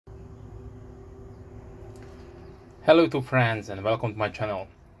Hello YouTube friends and welcome to my channel.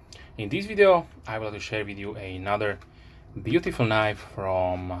 In this video I will share with you another beautiful knife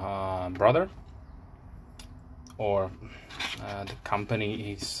from Brother, or the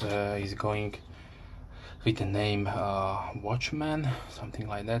company is going with the name Watchman, something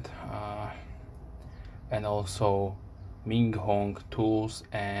like that, and also Ming Hong Tools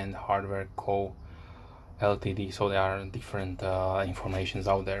and Hardware Co. Ltd. So there are different informations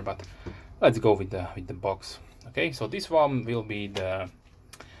out there, but let's go with the box. Okay, so this one will be the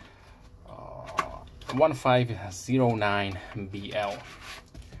 1509BL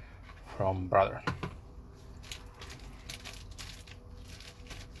from Brother.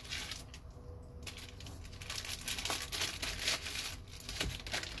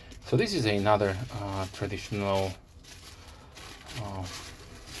 So this is another traditional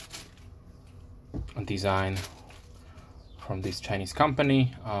design from this Chinese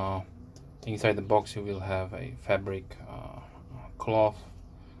company. Inside the box you will have a fabric cloth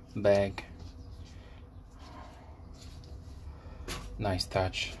bag. Nice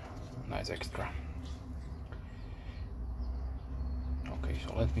touch, nice extra. Okay,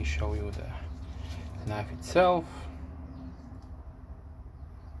 so let me show you the knife itself.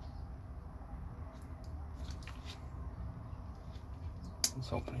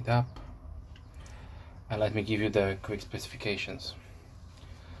 Let's open it up and let me give you the quick specifications.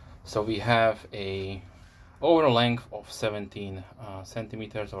 So we have a overall length of 17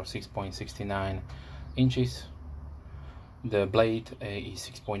 centimeters or 6.69 inches. The blade is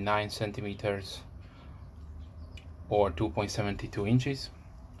 6.9 centimeters or 2.72 inches,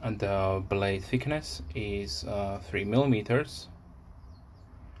 and the blade thickness is 3 millimeters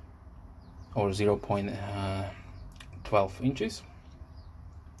or 0.12 inches.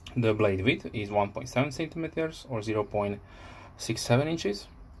 The blade width is 1.7 centimeters or 0.67 inches.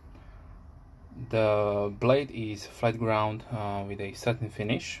 The blade is flat ground with a satin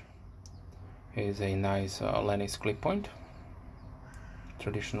finish. It is a nice Lanny clip point,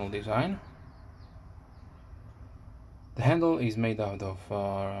 traditional design. The handle is made out of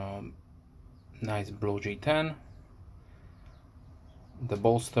nice blue G10. The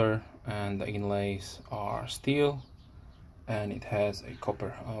bolster and the inlays are steel, and it has a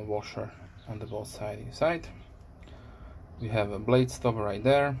copper washer on the both sides inside. We have a blade stop right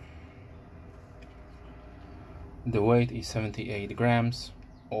there. The weight is 78 grams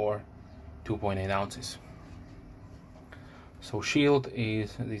or 2.8 ounces. So shield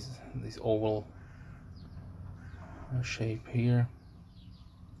is this oval shape here.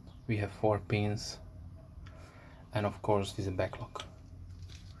 We have 4 pins, and of course this is a backlock.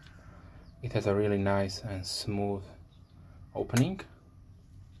 It has a really nice and smooth opening.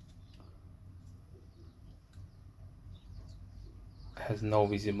 It has no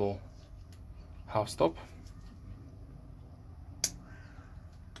visible half stop.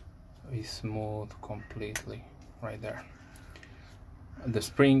 Is smooth completely right there. The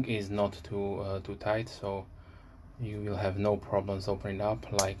spring is not too tight, so you will have no problems opening up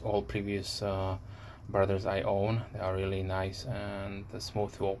like all previous Brothers I own. They are really nice and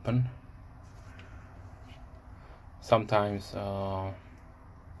smooth to open. Sometimes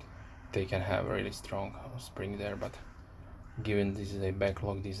they can have a really strong spring there, but given this is a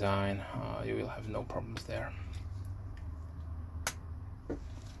backlock design, you will have no problems there.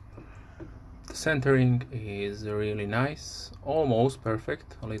 The centering is really nice, almost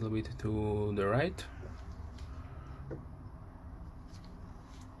perfect, a little bit to the right.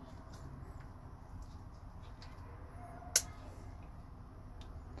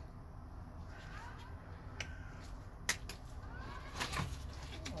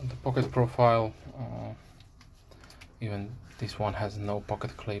 The pocket profile, even this one has no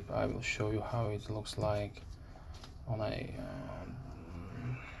pocket clip. I will show you how it looks like on a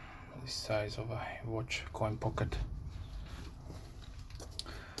the size of a watch coin pocket.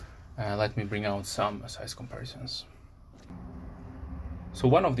 Let me bring out some size comparisons. So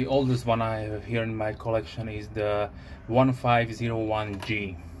one of the oldest one I have here in my collection is the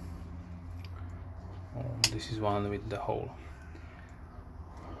 1509G. This is one with the hole.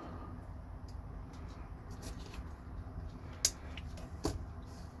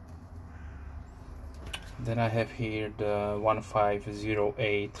 Then I have here the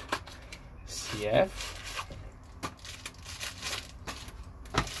 1508 CF.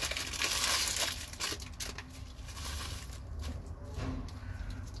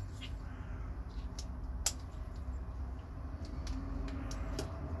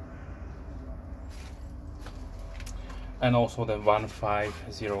 And also the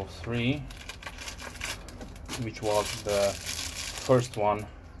 1503, which was the first one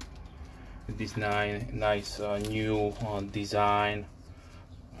with this nice new design,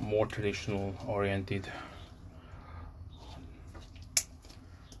 more traditional oriented.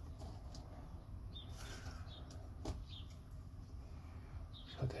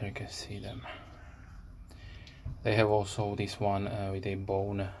 So there you can see them. They have also this one with a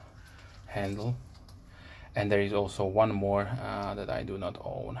bone handle, and there is also one more that I do not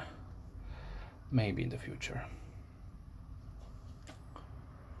own, maybe in the future.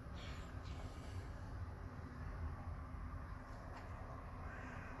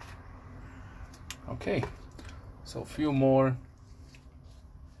 Okay, so a few more.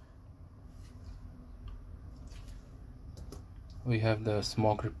 We have the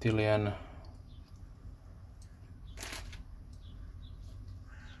small reptilian,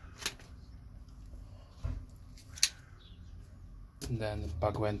 then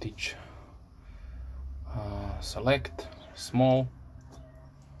bug vantage select small,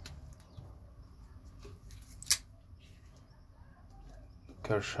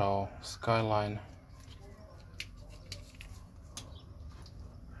 Kershaw skyline,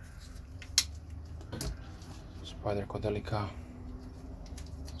 Spider Codelica,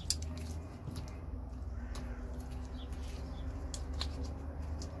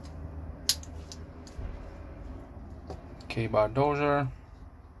 K-bar dozer,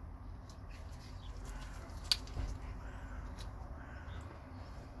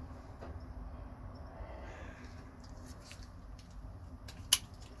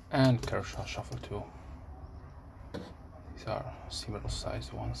 and Kershaw Shuffle 2. These are similar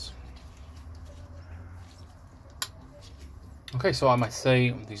sized ones. Okay, so I must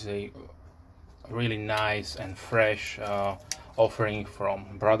say this is a really nice and fresh offering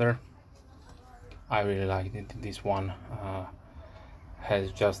from Brother. I really like it. This one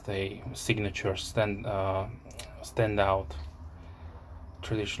has just a signature standout,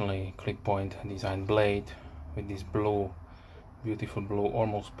 traditionally click point design blade with this blue, beautiful blue,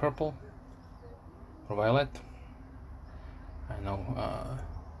 almost purple or violet. I know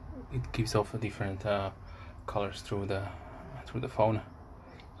it gives off different colors through the phone,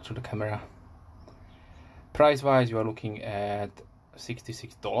 through the camera. Price wise, you are looking at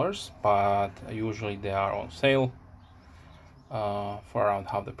 $66, but usually they are on sale for around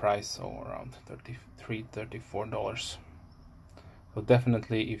half the price, so around $34. So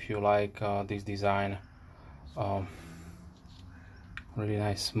definitely, if you like this design, really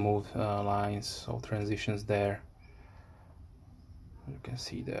nice smooth lines, so transitions there, you can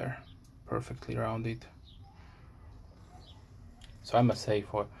see there, perfectly rounded. So I must say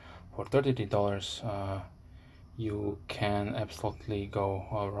for $33 you can absolutely go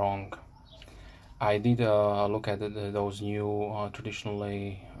wrong. I did look at those new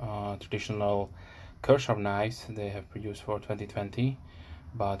traditional Kershaw knives they have produced for 2020,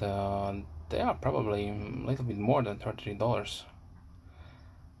 but they are probably a little bit more than $33.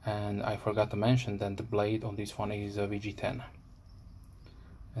 And I forgot to mention that the blade on this one is a VG10,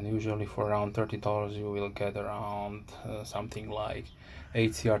 and usually for around $30 you will get around something like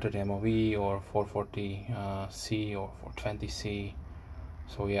 8CR30 MOV or 440C or 420C.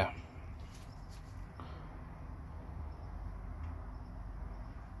 So yeah.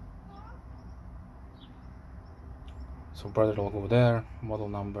 So Brother logo there, model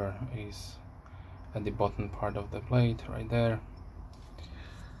number is at the bottom part of the blade right there.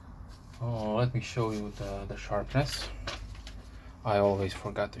 Oh, let me show you the sharpness. I always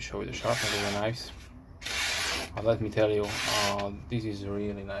forgot to show you the sharpness of the knives. Let me tell you, this is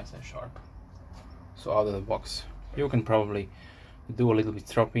really nice and sharp. So out of the box, you can probably do a little bit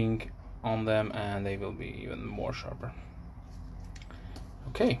stropping on them and they will be even more sharper.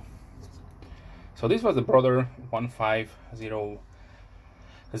 Okay, so this was the Brother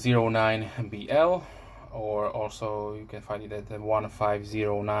 1509BL, or also you can find it at the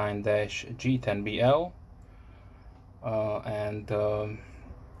 1509G10BL. And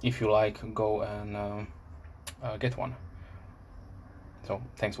if you like, go and get one. So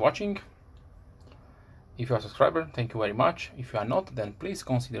thanks for watching. If you are a subscriber, thank you very much. If you are not, then please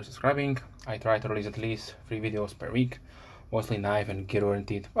consider subscribing. I try to release at least 3 videos per week, mostly knife and gear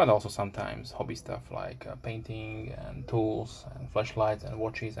oriented, but also sometimes hobby stuff like painting and tools and flashlights and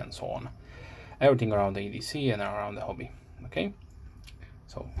watches and so on. Everything around the EDC and around the hobby. Okay,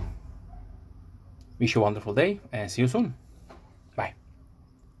 so wish you a wonderful day and see you soon.